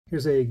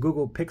Here's a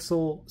Google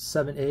Pixel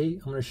 7a.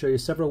 I'm going to show you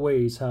several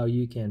ways how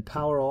you can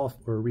power off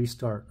or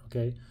restart,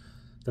 okay?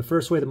 The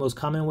first way, the most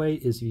common way,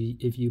 is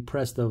if you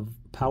press the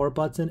power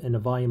button and the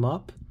volume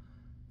up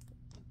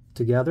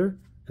together,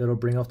 it'll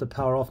bring off the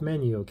power off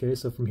menu, okay?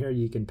 So from here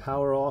you can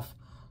power off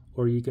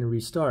or you can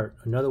restart.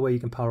 Another way you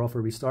can power off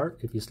or restart,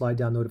 if you slide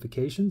down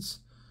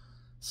notifications,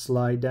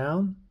 slide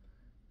down,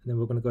 and then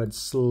we're going to go ahead and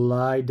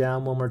slide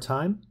down one more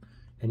time,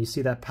 and you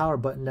see that power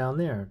button down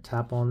there.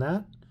 Tap on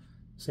that.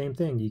 Same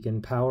thing, you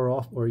can power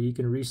off or you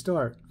can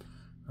restart.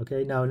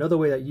 Okay, now another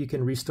way that you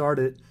can restart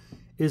it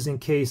is in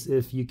case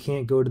if you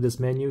can't go to this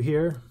menu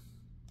here,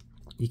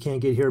 you can't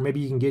get here, maybe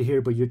you can get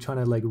here but you're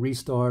trying to like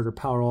restart or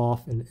power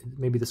off and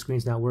maybe the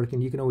screen's not working,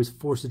 you can always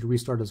force it to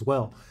restart as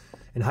well.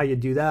 And how you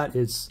do that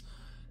is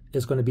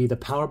it's going to be the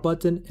power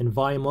button and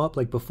volume up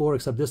like before,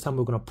 except this time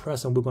we're going to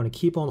press and we're going to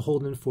keep on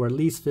holding for at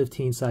least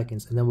 15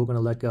 seconds and then we're going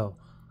to let go.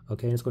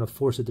 Okay, and it's going to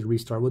force it to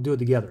restart. We'll do it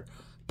together.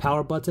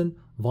 Power button,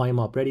 volume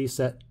up, ready,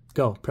 set,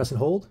 go. Press and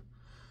hold.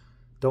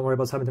 Don't worry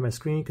about what's happening to my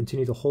screen.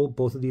 Continue to hold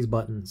both of these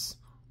buttons.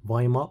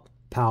 Volume up,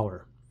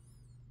 power.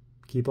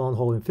 Keep on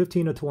holding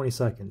 15 to 20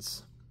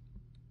 seconds.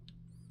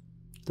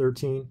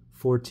 13,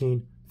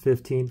 14,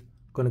 15.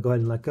 Going to go ahead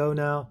and let go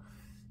now.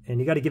 And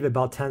you got to give it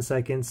about 10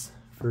 seconds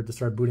for it to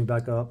start booting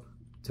back up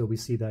until we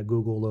see that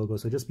Google logo.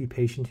 So just be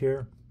patient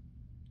here.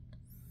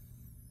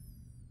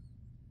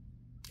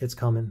 It's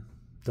coming.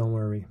 Don't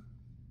worry.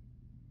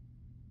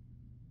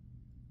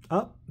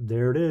 Oh,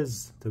 there it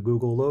is, the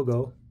Google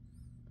logo.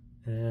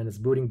 And it's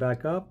booting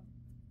back up.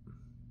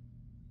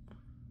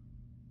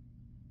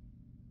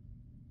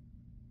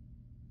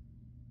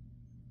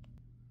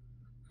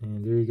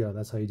 And there you go.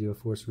 That's how you do a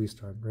forced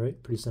restart,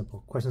 right? Pretty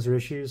simple. Questions or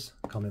issues?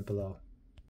 Comment below.